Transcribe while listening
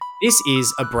This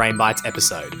is a Brain Bites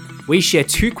episode. We share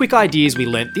 2 quick ideas we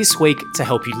learnt this week to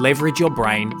help you leverage your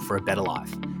brain for a better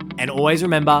life. And always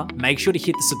remember, make sure to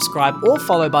hit the subscribe or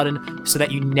follow button so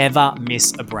that you never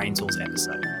miss a Brain Tools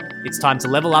episode. It's time to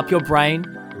level up your brain.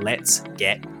 Let's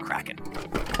get cracking.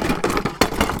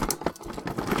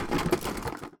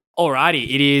 Alrighty,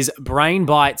 it is Brain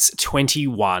Bites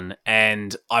 21,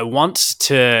 and I want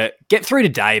to get through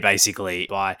today basically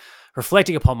by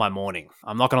reflecting upon my morning.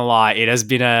 I'm not going to lie, it has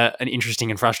been an interesting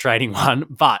and frustrating one,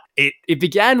 but it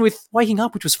began with waking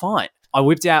up, which was fine. I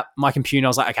whipped out my computer and I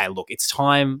was like, okay, look, it's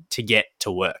time to get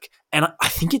to work. And I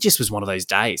think it just was one of those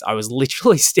days. I was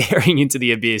literally staring into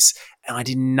the abyss and I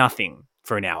did nothing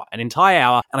for an entire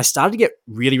hour. And I started to get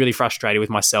really, really frustrated with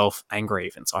myself, angry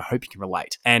even. So I hope you can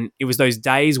relate. And it was those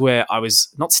days where I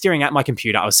was not staring at my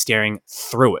computer, I was staring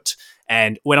through it.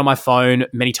 And went on my phone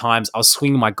many times. I was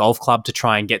swinging my golf club to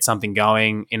try and get something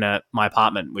going in my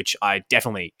apartment, which I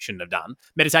definitely shouldn't have done.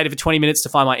 Meditated for 20 minutes to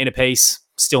find my inner peace,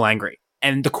 still angry.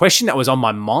 And the question that was on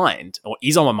my mind, or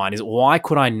is on my mind, is why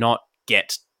could I not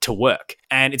get to work?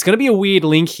 And it's going to be a weird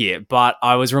link here, but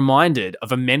I was reminded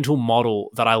of a mental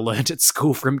model that I learned at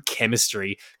school from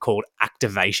chemistry called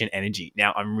activation energy.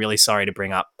 Now, I'm really sorry to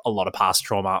bring up a lot of past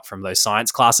trauma from those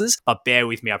science classes, but bear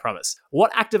with me, I promise. What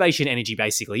activation energy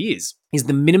basically is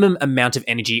the minimum amount of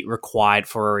energy required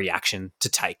for a reaction to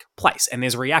take place. And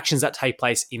there's reactions that take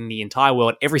place in the entire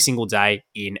world every single day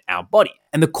in our body.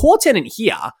 And the core tenet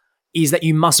here is that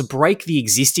you must break the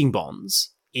existing bonds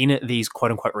in these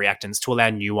quote-unquote reactants to allow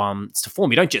new ones to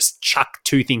form. You don't just chuck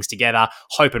 2 things together,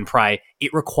 hope and pray.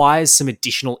 It requires some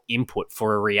additional input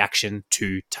for a reaction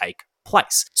to take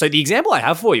place. So the example I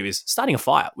have for you is starting a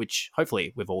fire, which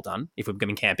hopefully we've all done if we're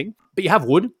going camping. But you have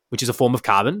wood, which is a form of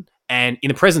carbon, and in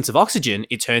the presence of oxygen,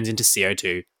 it turns into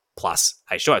CO2 plus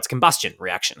H2O. It's a combustion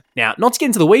reaction. Now, not to get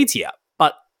into the weeds here,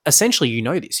 but essentially, you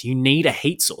know this. You need a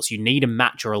heat source. You need a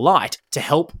match or a light to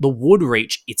help the wood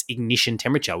reach its ignition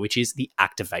temperature, which is the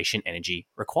activation energy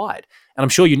required. And I'm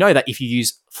sure you know that if you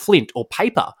use flint or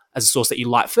paper as a source that you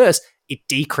light first, it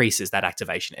decreases that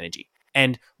activation energy.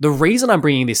 And the reason I'm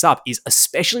bringing this up is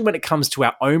especially when it comes to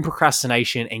our own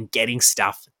procrastination and getting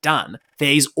stuff done,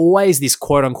 there's always this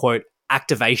quote unquote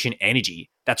activation energy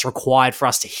that's required for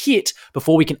us to hit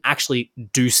before we can actually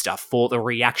do stuff for the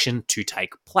reaction to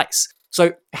take place.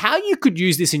 So how you could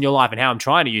use this in your life and how I'm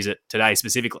trying to use it today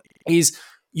specifically is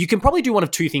you can probably do one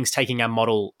of 2 things taking our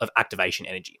model of activation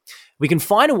energy. We can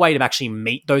find a way to actually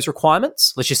meet those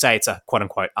requirements. Let's just say it's a quote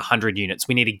unquote 100 units.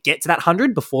 We need to get to that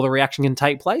 100 before the reaction can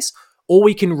take place, or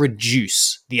we can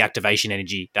reduce the activation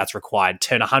energy that's required,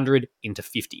 turn 100 into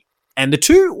 50. And the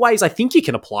 2 ways I think you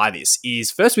can apply this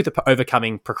is first with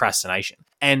overcoming procrastination.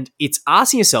 And it's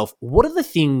asking yourself, what are the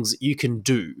things you can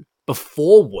do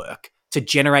before work to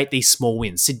generate these small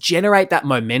wins, to generate that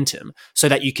momentum so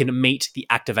that you can meet the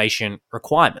activation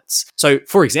requirements. So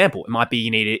for example, it might be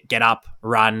you need to get up,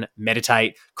 run,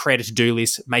 meditate, create a to-do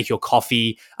list, make your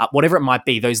coffee, whatever it might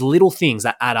be, those little things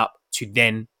that add up to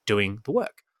then doing the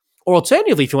work. Or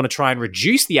alternatively, if you want to try and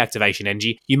reduce the activation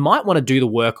energy, you might want to do the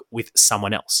work with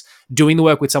someone else. Doing the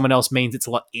work with someone else means it's a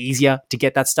lot easier to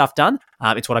get that stuff done.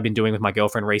 It's what I've been doing with my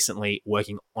girlfriend recently,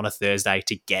 working on a Thursday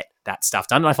to get that stuff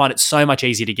done. And I find it so much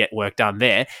easier to get work done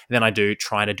there than I do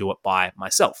trying to do it by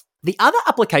myself. The other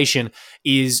application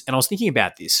is, and I was thinking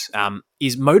about this,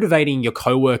 is motivating your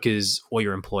coworkers or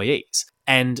your employees.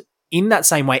 And in that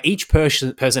same way, each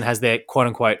person has their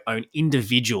quote-unquote own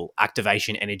individual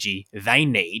activation energy they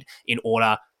need in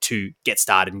order to get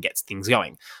started and get things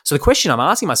going. So the question I'm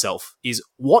asking myself is,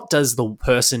 what does the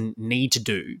person need to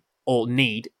do or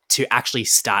need to actually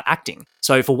start acting?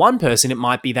 So for one person, it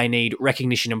might be they need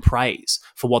recognition and praise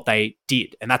for what they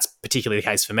did. And that's particularly the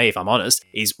case for me, if I'm honest,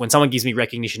 is when someone gives me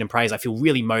recognition and praise, I feel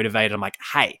really motivated. I'm like,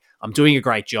 hey, I'm doing a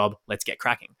great job. Let's get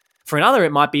cracking. For another,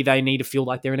 it might be they need to feel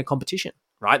like they're in a competition.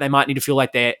 Right? They might need to feel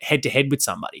like they're head-to-head with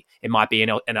somebody. It might be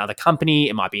another company,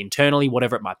 it might be internally,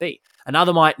 whatever it might be.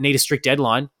 Another might need a strict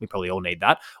deadline, we probably all need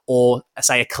that, or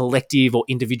say a collective or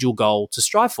individual goal to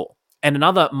strive for. And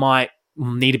another might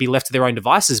need to be left to their own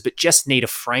devices, but just need a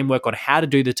framework on how to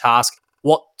do the task,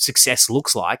 what success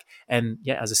looks like, and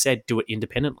yeah, as I said, do it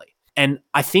independently. And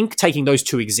I think taking those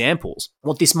 2 examples,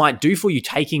 what this might do for you,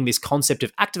 taking this concept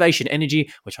of activation energy,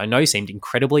 which I know seemed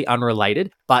incredibly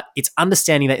unrelated, but it's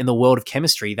understanding that in the world of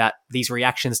chemistry that these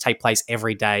reactions take place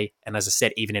every day. And as I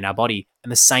said, even in our body.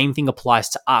 And the same thing applies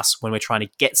to us when we're trying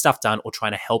to get stuff done or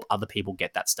trying to help other people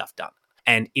get that stuff done.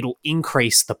 And it'll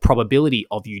increase the probability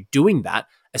of you doing that,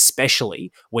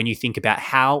 especially when you think about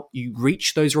how you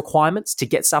reach those requirements to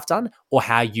get stuff done or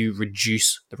how you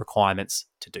reduce the requirements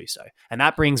to do so. And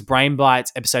that brings Brain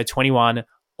Bites episode 21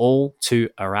 all to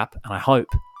a wrap, and I hope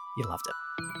you loved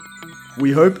it.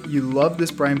 We hope you loved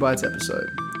this Brain Bites episode.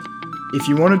 If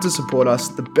you wanted to support us,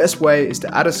 the best way is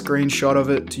to add a screenshot of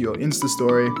it to your Insta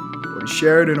story, or to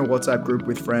share it in a WhatsApp group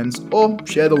with friends, or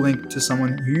share the link to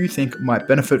someone who you think might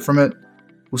benefit from it.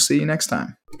 We'll see you next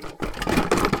time.